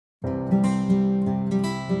Hello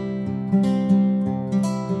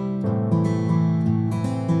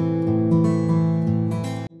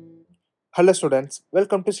students,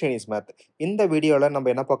 welcome to SRINI'S Math. இந்த வீடியோல நம்ம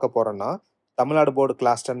என்ன பார்க்க போறோம்னா Tamil Nadu board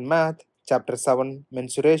class 10 math chapter 7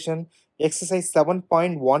 mensuration exercise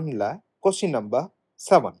 7.1ல question number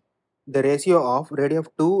 7. The ratio of radius of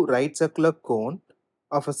two right circular cone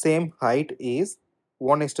of the same height is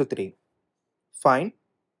 1:3. Find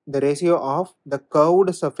the ratio of the curved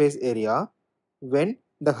surface area when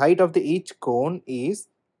the height of each cone is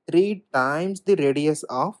 3 times the radius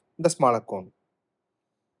of the smaller cone.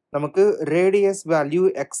 நமக்கு radius value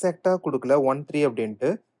எக்ஸாக்டாக கொடுக்கல 1.3 அப்படின்ட்டு.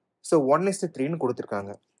 So 1:3ன்னு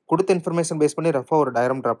கொடுத்துருக்காங்க. கொடுத்த information base பண்ணி ரஃபாக ஒரு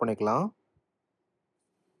diagram draw பண்ணிக்கலாம்.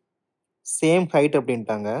 Same height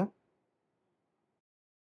அப்படின்ட்டாங்க.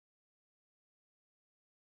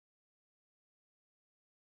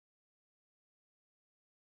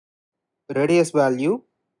 Radius value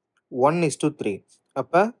 1:3.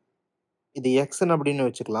 அப்போ இது எக்ஸ்ன்னு அப்படின்னு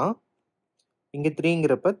வச்சுக்கலாம். இங்கே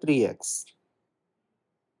 3ங்கிறப்ப 3x.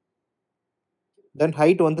 தென்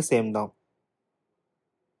ஹைட் வந்து சேம் தான்.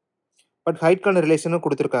 பட் ஹைட்கான ரிலேஷனும்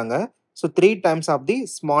கொடுத்துருக்காங்க. So 3 times of the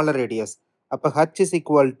smaller radius. அப்போ h is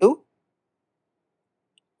equal to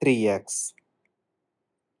 3x.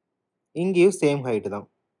 இங்கேயும் சேம் ஹைட் தான்.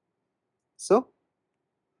 So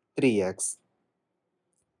 3x.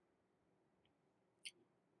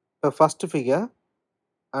 இப்போ first figure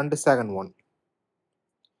and second one.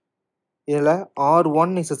 இதில்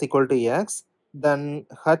R1 is equal to x, then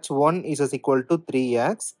H1 is equal to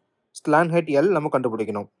 3x, slant height L நம்ம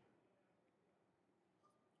கண்டுபிடிக்கணும்.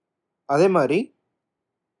 அதே மாதிரி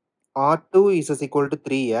R2 is equal to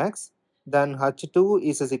 3x, then H2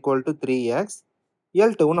 is equal to 3x,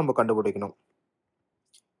 L2 நம்ம கண்டுபிடிக்கணும்.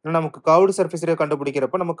 நமக்கு curved surface area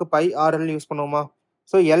கண்டுபிடிக்கிறப்ப நமக்கு by RL use பண்ணுவோமா?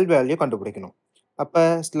 So L value கண்டுபிடிக்கணும். அப்போ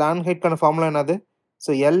ஸ்லாண்ட் ஹைட்கான ஃபார்முலா என்னது?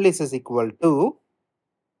 So L is equal to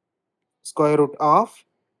square root of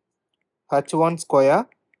h1 square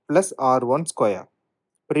plus r1 square.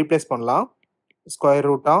 Replace பண்ணலாம். Square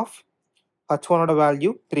root of h1ஓட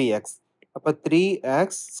value 3x. அப்போ 3x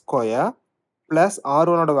square plus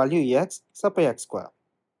r1ஓட value x. அப்போ x square.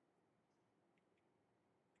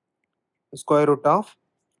 Square root of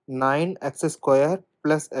 9x square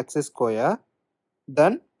plus x square.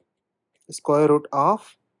 Then square root of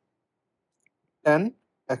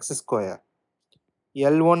 10x square.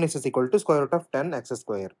 L1 is equal to square root of 10x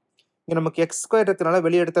square. இங்கே நமக்கு x square இருக்கிறதுனால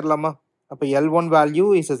வெளியே எடுத்துடலாமா? அப்போ L1 value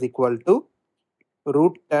is equal to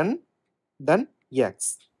root 10 then x.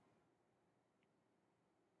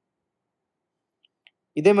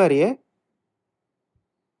 இதே மாதிரியே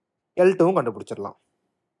L2 கண்டுபிடிச்சிடலாம்.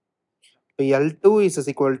 இப்போ L2 is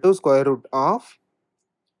equal to square root of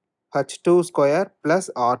h2 square plus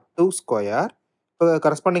r2 square. இப்போ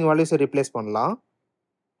கரஸ்பாண்டிங் வேல்யூஸை ரீப்ளேஸ் பண்ணலாம்.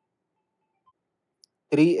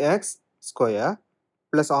 3x square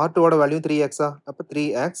plus r2ஓட value 3x. அப்போ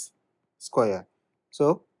 3x square. So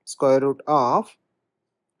square root of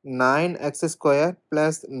 9x square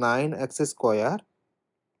plus 9x square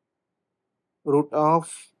root of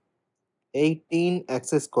 18x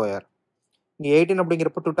square. இங்கே 18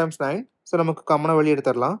 அப்படிங்கிறப்ப 2 times 9. So நமக்கு காமனாக வெளியே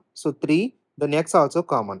எடுத்துடலாம். So 3 then x also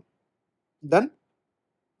common. தென்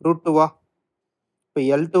ரூட் 2வா? இப்போ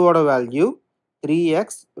L2ஓட வேல்யூ 3x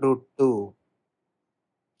root 2.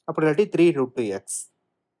 அப்படி இல்லாட்டி 3 root 2x.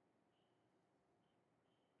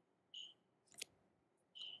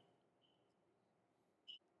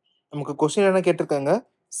 நமக்கு கொஸ்டின் என்ன கேட்டிருக்காங்க?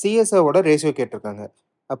 சிஎஸ்ஓட ரேஷியோ கேட்டிருக்காங்க.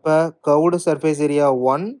 அப்போ curved surface area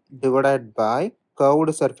 1 divided by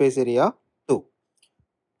curved surface area 2.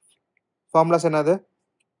 Formulas என்னது?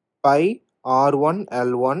 By R1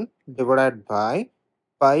 L1 divided by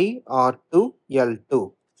by R2 L2.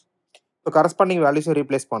 இப்போ கரஸ்பாண்டிங் வேல்யூஸை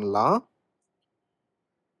ரீப்ளேஸ் பண்ணலாம்.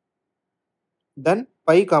 தென்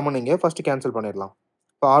பை காமன் இங்கே ஃபர்ஸ்ட் கேன்சல் பண்ணிடலாம்.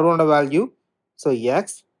 இப்போ R1ஓட value so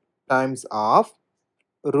X times of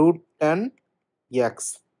root 10x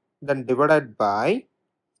then divided by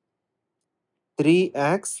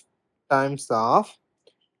 3x times of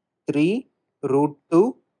 3 root 2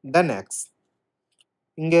 then x.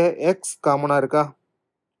 இங்கே x காமனா இருக்கா?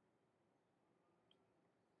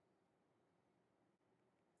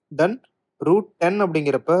 then root 10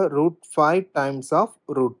 அப்படிங்கிறப்ப root 5 times of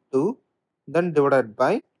root 2 then divided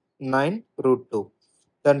by 9 root 2.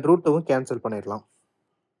 then root 2 cancel பண்ணிடலாம்.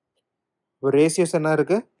 Ratios என்ன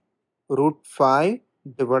இருக்கு? root 5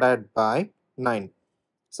 divided by 9.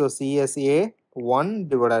 So CSA 1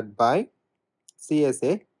 divided by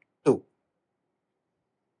CSA 2.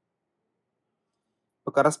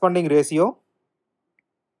 இப்போ corresponding ratio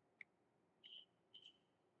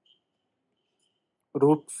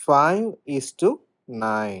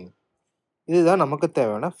 √5:9. இதுதான் நமக்கு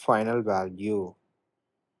தேவையான ஃபைனல் வேல்யூ.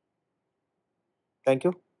 Thank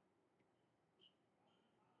you.